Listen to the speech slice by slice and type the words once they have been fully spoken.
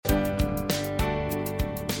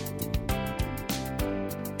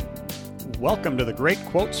Welcome to the Great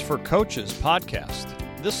Quotes for Coaches podcast.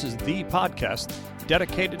 This is the podcast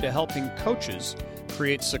dedicated to helping coaches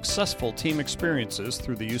create successful team experiences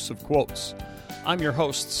through the use of quotes. I'm your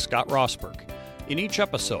host, Scott Rosberg. In each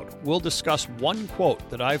episode, we'll discuss one quote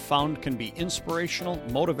that I've found can be inspirational,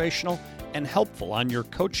 motivational, and helpful on your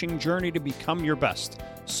coaching journey to become your best,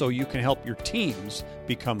 so you can help your teams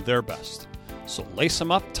become their best. So lace them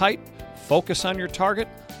up tight, focus on your target,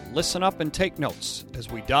 listen up and take notes as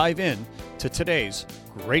we dive in to today's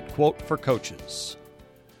Great Quote for Coaches.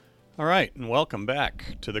 All right, and welcome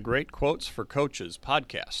back to the Great Quotes for Coaches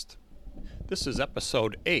podcast. This is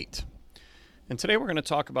episode 8, and today we're going to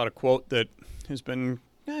talk about a quote that has been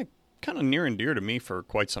kind of near and dear to me for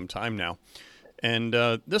quite some time now. And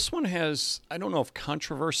this one has, I don't know if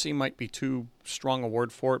controversy might be too strong a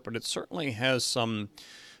word for it, but it certainly has some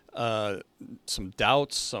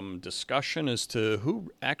doubts, some discussion as to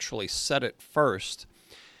who actually said it first.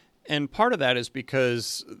 And part of that is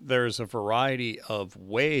because there's a variety of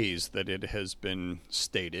ways that it has been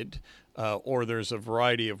stated, or there's a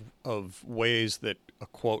variety of ways that a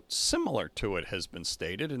quote similar to it has been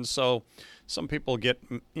stated. And so some people get,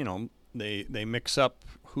 they mix up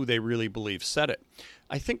who they really believe said it.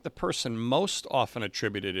 I think the person most often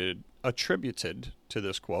attributed to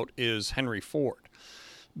this quote is Henry Ford.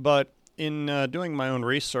 But in doing my own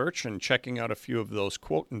research and checking out a few of those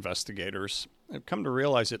quote investigators, I've come to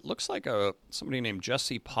realize it looks like somebody named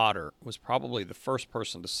Jesse Potter was probably the first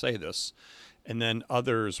person to say this, and then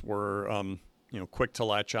others were quick to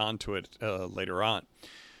latch on to it later on.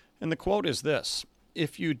 And the quote is this: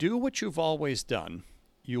 "If you do what you've always done,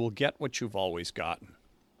 you will get what you've always gotten."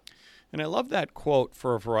 And I love that quote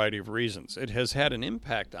for a variety of reasons. It has had an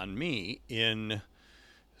impact on me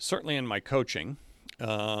certainly in my coaching,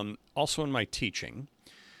 also in my teaching,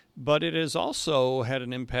 but it has also had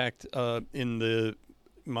an impact in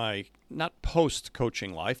my not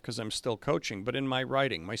post-coaching life, because I'm still coaching, but in my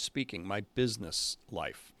writing, my speaking, my business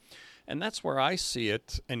life. And that's where I see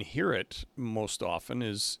it and hear it most often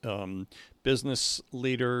is business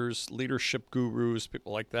leaders, leadership gurus,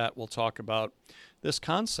 people like that will talk about this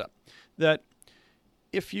concept that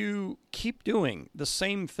if you keep doing the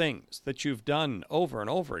same things that you've done over and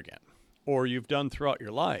over again, or you've done throughout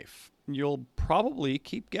your life, you'll probably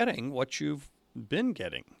keep getting what you've been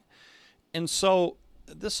getting. And so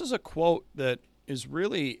this is a quote that is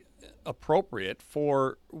really appropriate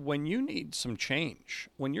for when you need some change,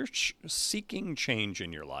 when you're seeking change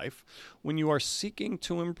in your life, when you are seeking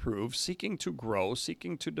to improve, seeking to grow,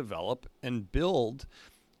 seeking to develop and build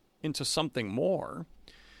into something more.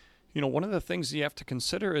 One of the things you have to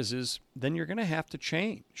consider is then you're going to have to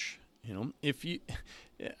change.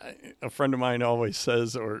 A friend of mine always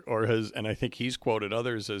says, or has, and I think he's quoted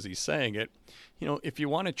others as he's saying it, if you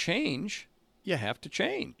want to change, you have to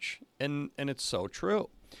change. And it's so true.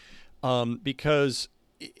 Because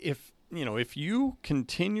if you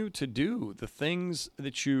continue to do the things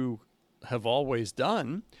that you have always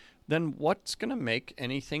done, then what's going to make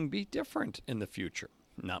anything be different in the future?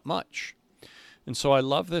 Not much. And so I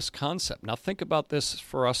love this concept. Now think about this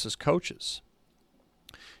for us as coaches.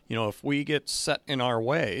 If we get set in our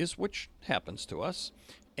ways, which happens to us,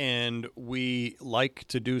 and we like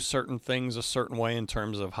to do certain things a certain way in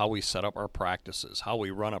terms of how we set up our practices, how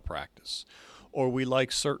we run a practice, or we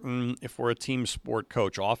like if we're a team sport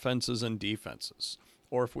coach, offenses and defenses,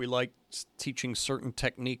 or if we like teaching certain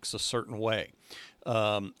techniques a certain way,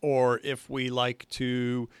 or if we like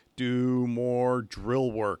to do more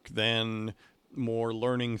drill work than more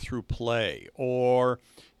learning through play, or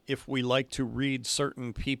if we like to read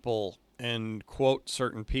certain people and quote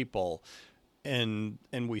certain people and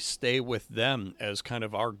we stay with them as kind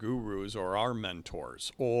of our gurus or our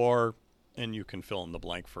mentors, and you can fill in the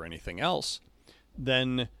blank for anything else,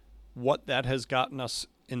 then what that has gotten us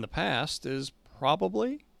in the past is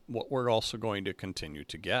probably what we're also going to continue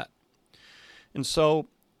to get. And so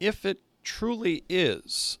if it truly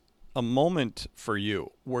is a moment for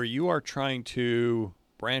you where you are trying to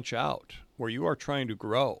branch out, where you are trying to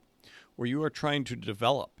grow, where you are trying to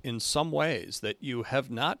develop in some ways that you have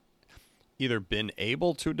not either been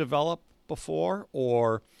able to develop before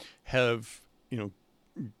or have,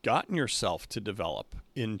 gotten yourself to develop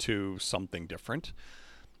into something different,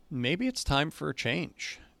 maybe it's time for a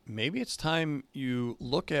change. Maybe it's time you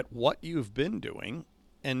look at what you've been doing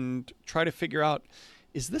and try to figure out,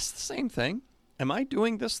 is this the same thing? Am I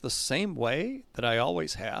doing this the same way that I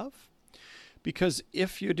always have? Because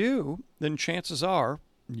if you do, then chances are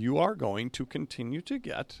you are going to continue to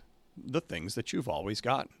get the things that you've always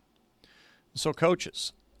gotten. So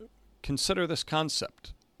coaches, consider this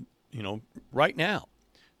concept, right now.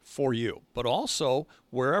 for you, but also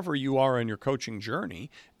wherever you are in your coaching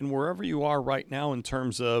journey and wherever you are right now in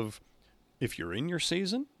terms of if you're in your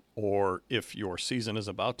season or if your season is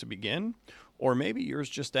about to begin, or maybe yours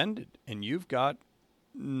just ended and you've got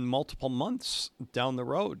multiple months down the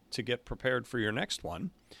road to get prepared for your next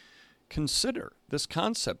one. Consider this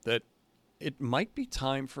concept that it might be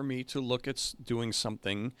time for me to look at doing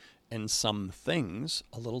something and some things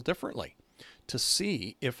a little differently to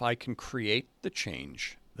see if I can create the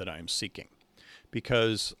change that I'm seeking.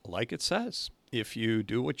 Because like it says, if you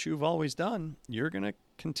do what you've always done, you're going to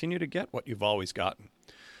continue to get what you've always gotten.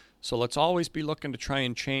 So let's always be looking to try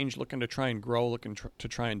and change, looking to try and grow, looking to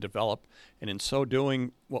try and develop. And in so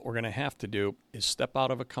doing, what we're going to have to do is step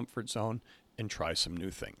out of a comfort zone and try some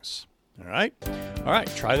new things. All right? All right,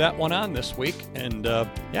 try that one on this week. And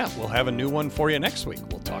we'll have a new one for you next week.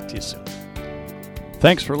 We'll talk to you soon.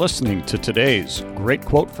 Thanks for listening to today's Great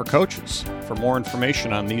Quote for Coaches. For more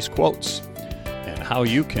information on these quotes and how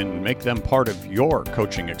you can make them part of your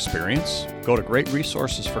coaching experience, go to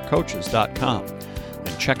greatresourcesforcoaches.com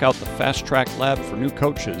and check out the Fast Track Lab for New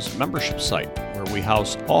Coaches membership site, where we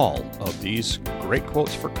house all of these Great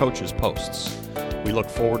Quotes for Coaches posts. We look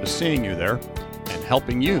forward to seeing you there and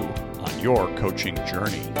helping you on your coaching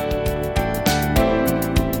journey.